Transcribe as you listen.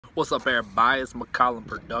What's up, everybody? It's McCollum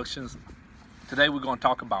Productions. Today we're going to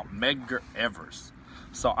talk about Medgar Evers.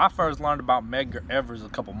 So I first learned about Medgar Evers a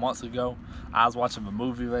couple months ago. I was watching a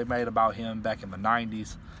movie they made about him back in the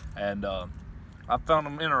 90s, and I found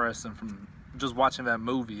him interesting. From just watching that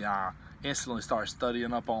movie, I instantly started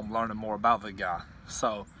studying up on learning more about the guy.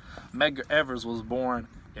 So Medgar Evers was born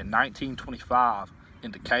in 1925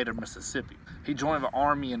 in Decatur, Mississippi. He joined the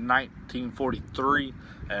Army in 1943,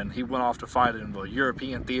 and he went off to fight in the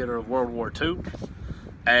European theater of World War II.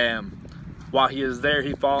 And while he was there,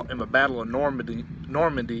 he fought in the Battle of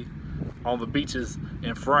Normandy on the beaches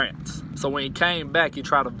in France. So when he came back, he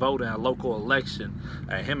tried to vote in a local election,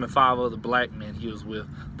 and him and 5 other black men he was with,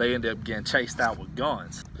 they ended up getting chased out with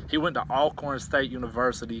guns. He went to Alcorn State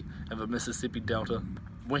University in the Mississippi Delta.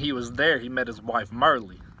 When he was there, he met his wife,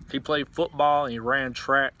 Merle. He played football and he ran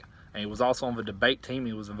track, and he was also on the debate team.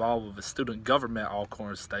 He was involved with the student government at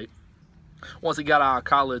Alcorn State. Once he got out of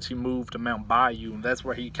college, he moved to Mount Bayou, and that's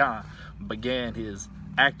where he kind of began his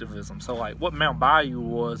activism. So like what Mount Bayou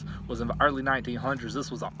was in the early 1900s,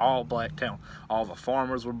 this was an all-black town. All the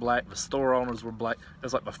farmers were black, the store owners were black. It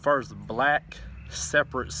was like the first black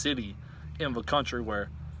separate city in the country where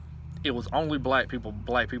it was only black people.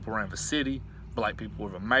 Black people ran the city, black people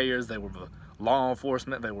were the mayors, they were the law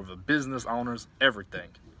enforcement, they were the business owners, everything.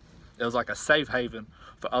 It was like a safe haven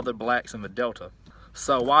for other blacks in the Delta.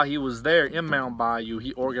 So while he was there in Mount Bayou,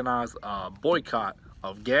 he organized a boycott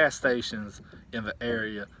of gas stations in the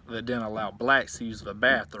area that didn't allow blacks to use the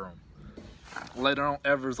bathroom. Later on,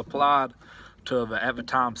 Evers applied to the at the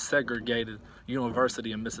time segregated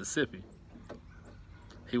University in Mississippi.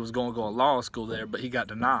 He was going to go to law school there, but he got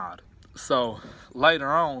denied. So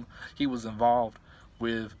later on, he was involved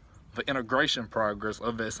with the integration progress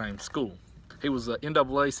of that same school. He was the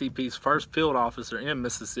NAACP's first field officer in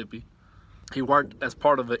Mississippi. He worked as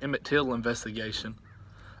part of the Emmett Till investigation,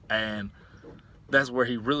 and that's where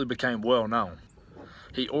he really became well known.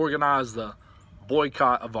 He organized the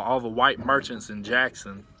boycott of all the white merchants in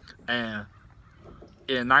Jackson, and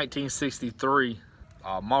in 1963,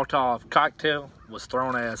 a Molotov cocktail was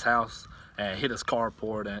thrown at his house and hit his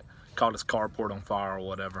carport and caught his carport on fire or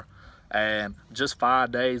whatever. And just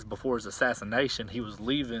 5 days before his assassination, he was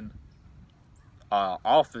leaving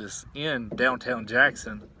office in downtown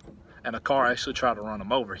Jackson, and a car actually tried to run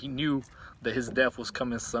him over. He knew that his death was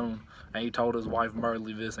coming soon, and he told his wife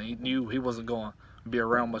Merle this, and he knew he wasn't going to be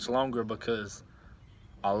around much longer because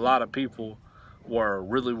a lot of people were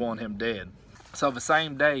really wanting him dead. So the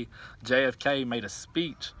same day JFK made a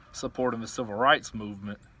speech supporting the civil rights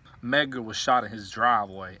movement, Medgar was shot in his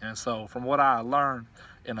driveway. And so from what I learned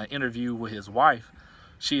in an interview with his wife,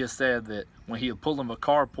 she had said that when he would pull in the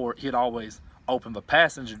carport, he'd always open the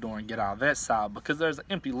passenger door and get out of that side because there's an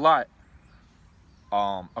empty lot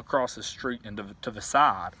across the street and to the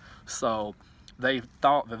side. So they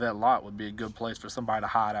thought that that lot would be a good place for somebody to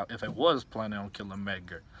hide out if it was planning on killing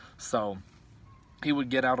Medgar. So he would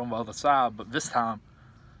get out on the other side, but this time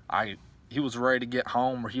he was ready to get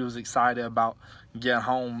home, or he was excited about getting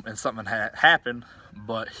home, and something had happened,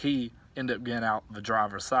 but he ended up getting out the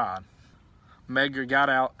driver's side. Medgar got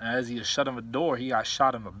out, and as he was shutting the door, he got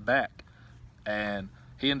shot in the back, and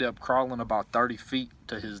he ended up crawling about 30 feet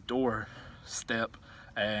to his doorstep,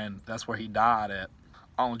 and that's where he died at.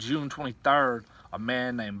 On June 23rd, a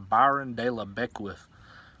man named Byron De La Beckwith,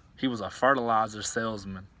 he was a fertilizer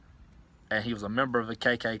salesman, and he was a member of the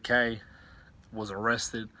KKK, was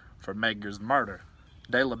arrested for Medgar's murder.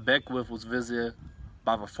 De La Beckwith was visited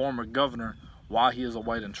by the former governor while he was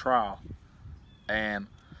awaiting trial, and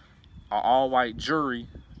an all-white jury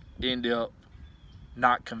ended up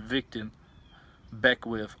not convicting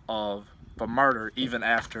Beckwith of the murder even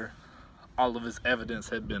after all of his evidence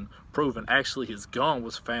had been proven. Actually, his gun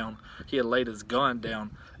was found. He had laid his gun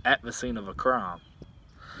down at the scene of a crime.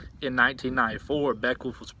 In 1994,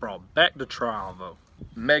 Beckwith was brought back to trial, though.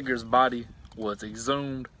 Medgar's body was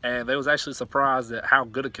exhumed, and they was actually surprised at how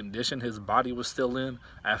good a condition his body was still in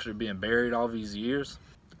after being buried all these years.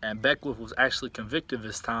 And Beckwith was actually convicted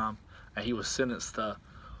this time, and he was sentenced to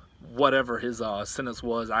whatever his sentence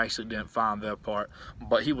was. I actually didn't find that part,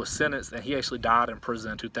 but he was sentenced, and he actually died in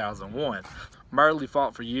prison in 2001. Merle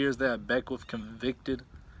fought for years. They had Beckwith convicted,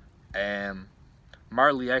 and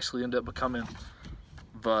Merle actually ended up becoming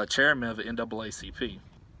the chairman of the NAACP.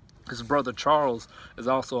 His brother Charles is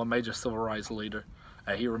also a major civil rights leader,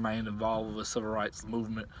 and he remained involved with the civil rights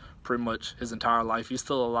movement pretty much his entire life. He's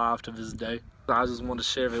still alive to this day. I just want to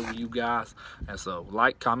share it with you guys, and so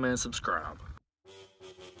like, comment, and subscribe.